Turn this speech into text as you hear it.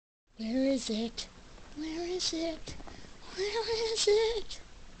is it? Where is it? Where is it?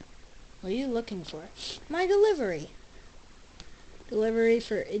 What are you looking for? My delivery. Delivery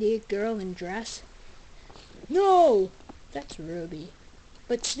for idiot girl in dress? No! That's Ruby.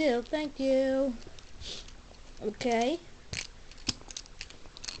 But still, thank you. Okay.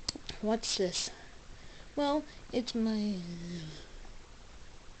 What's this? Well, it's my...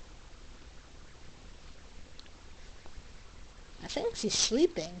 I think she's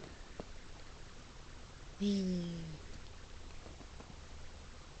sleeping.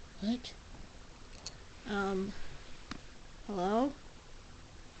 What? Hello?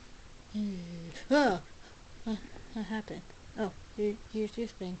 Oh! What happened? Oh, here's your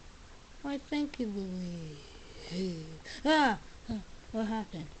thing. Why, thank you, Louise. What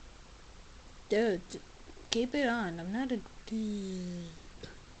happened? Dude, keep it on. I'm not a dude.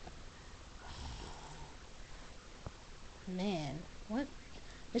 Man, what?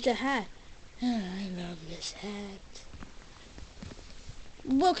 It's a hat. I love this hat.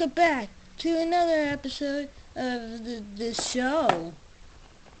 Welcome back to another episode of the show.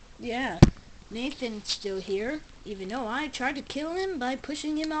 Yeah, Nathan's still here, even though I tried to kill him by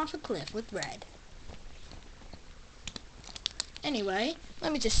pushing him off a cliff with Red. Anyway,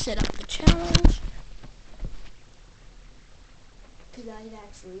 let me just set up the challenge, because I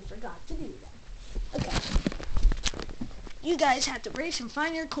actually forgot to do that. Okay. You guys have to race and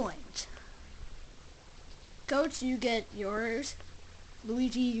find your coins. Coach, you get yours.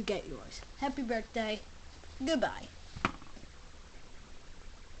 Luigi, you get yours. Happy birthday. Goodbye.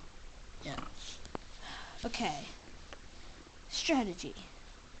 Yeah. Okay. Strategy.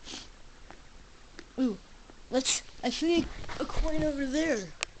 Ooh, I see a coin over there.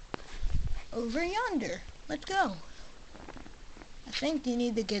 Over yonder. Let's go. I think you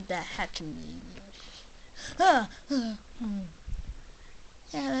need to get that hat to me. Yeah,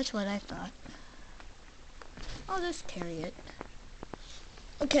 that's what I thought. I'll just carry it.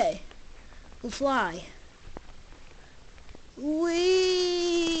 Okay. We'll fly.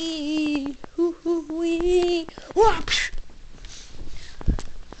 Wee! Wee! Whoosh!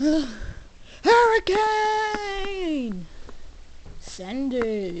 Hurricane!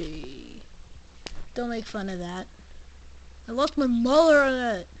 Sandy. Don't make fun of that. I lost my molar on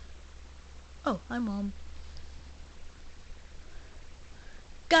it. Oh, hi, Mom.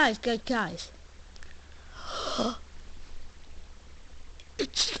 Guys.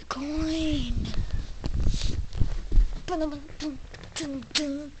 It's the coin.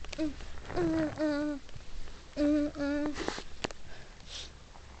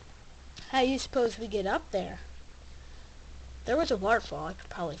 How do you suppose we get up there? If there was a waterfall, I could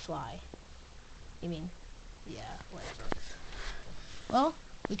probably fly. You mean, yeah, whatever. Well,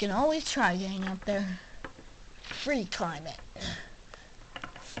 we can always try getting up there. Free climate.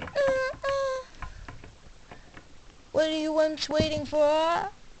 What are you ones waiting for?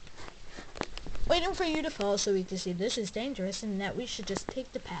 Waiting for you to fall so we can see this is dangerous and that we should just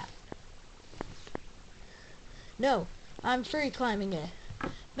take the path. No, I'm free climbing it.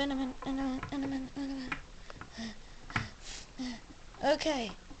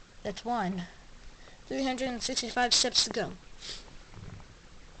 Okay, that's 365 steps to go.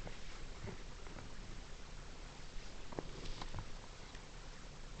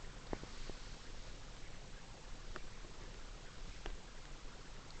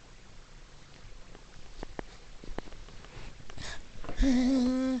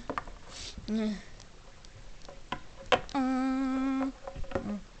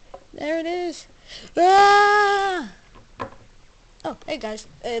 There it is. Ah! Oh, hey guys.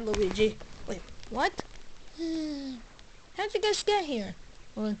 Hey Luigi. Wait, what? How'd you guys get here?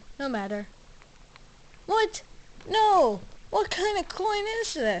 Well, no matter. What? No! What kind of coin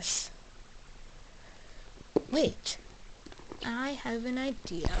is this? Wait. I have an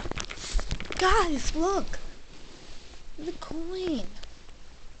idea. Guys, look! The coin.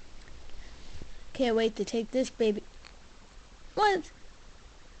 Can't wait to take this baby. What?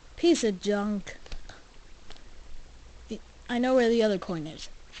 Piece of junk. I know where the other coin is.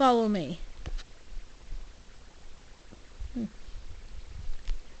 Follow me.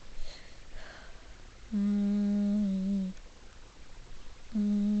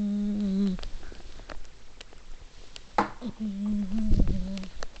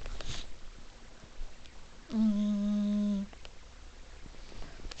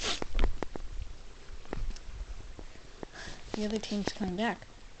 The other team's coming back.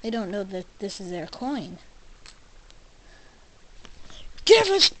 They don't know that this is their coin. Give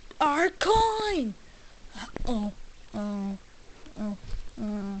us our coin!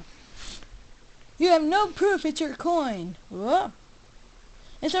 You have no proof it's your coin. Whoa.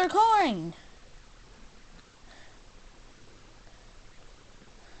 It's our coin!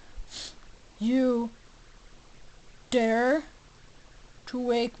 You dare to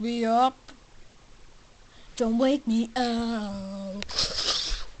wake me up? Don't wake me up.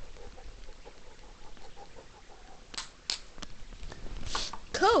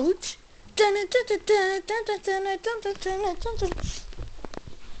 Coach?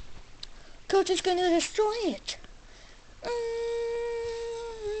 Coach is gonna destroy it.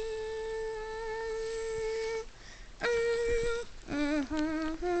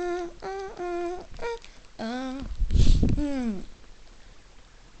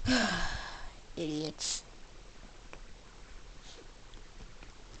 Idiots.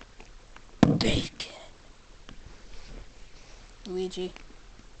 Bacon. Luigi,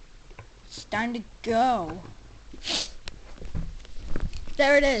 it's time to go.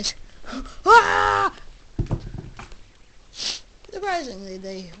 There it is. Ah! Surprisingly,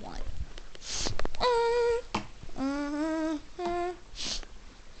 they won.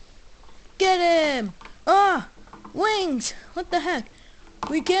 Get him! Ah! Wings! What the heck?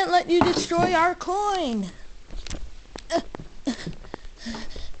 We can't let you destroy our coin!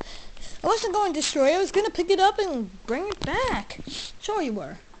 I wasn't going to destroy it. I was going to pick it up and bring it back. Sure you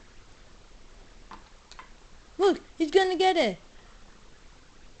were. Look, he's going to get it.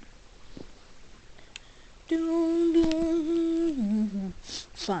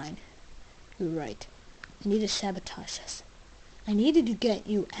 Fine. You're right. I need to sabotage us. I needed to get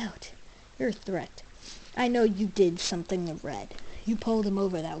you out. You're a threat. I know you did something to Red. You pulled him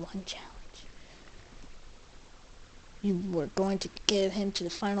over that one challenge. You were going to give him to the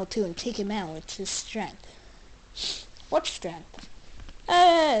final two and take him out with his strength. What strength?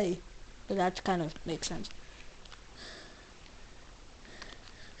 Hey! But that kind of makes sense.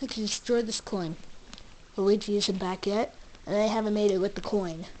 I can destroy this coin. Luigi isn't back yet, and I haven't made it with the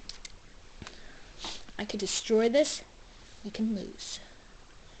coin. I could destroy this, we can lose.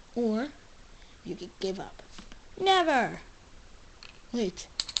 Or, you could give up. Never! Wait,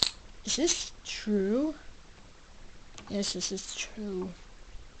 is this true? Yes, this is true.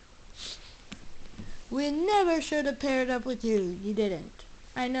 We never should have paired up with you. You didn't.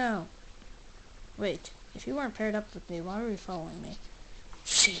 I know. Wait, if you weren't paired up with me, why were you following me?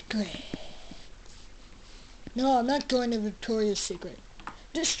 Secret. No, I'm not going to Victoria's Secret.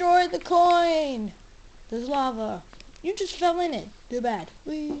 Destroy the coin! There's lava. You just fell in it. Too bad.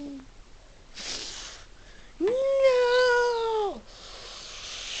 Whee. No!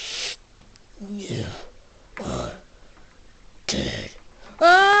 You are dead.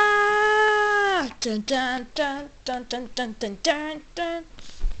 Ah! Dun dun dun dun dun dun dun dun dun.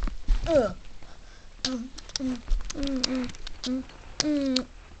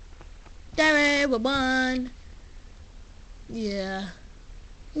 Damn it, we won. Yeah.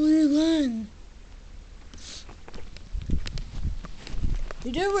 We won.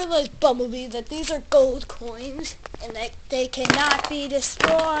 You do realize, Bumblebee, that these are gold coins and that they cannot be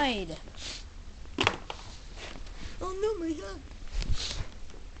destroyed. Oh no, my hand.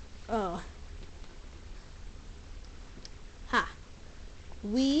 Oh. Ha.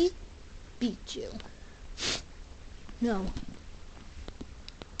 We beat you. No.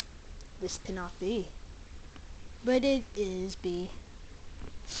 This cannot be. But it is B.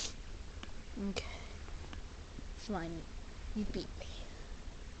 Okay. Fine. You beat me.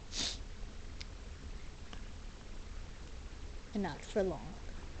 And not for long.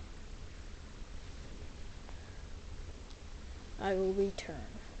 I will return.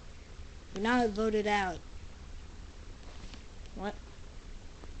 You're not voted out. What?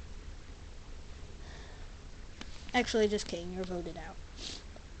 Actually, just kidding. You're voted out.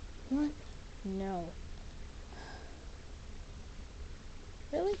 What? No.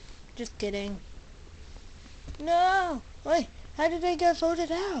 Really? Just kidding. No! Wait, how did I get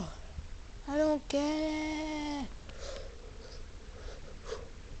voted out? I don't get it.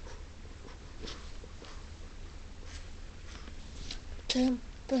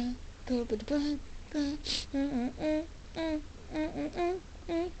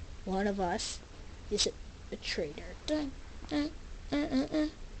 One of us is a traitor.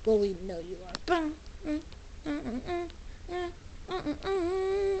 Well, we know you are.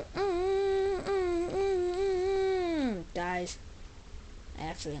 Guys, I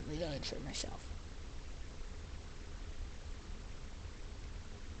accidentally voted for myself.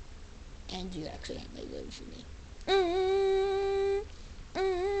 And you accidentally voted for me.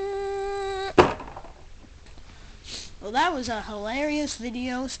 Well, that was a hilarious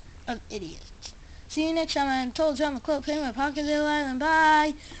videos of idiots. See you next time on Total Drama Club playing with Pahkitew Island.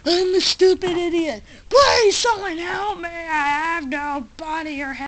 Bye. I'm a stupid idiot. Please, someone help me. I have no body or head.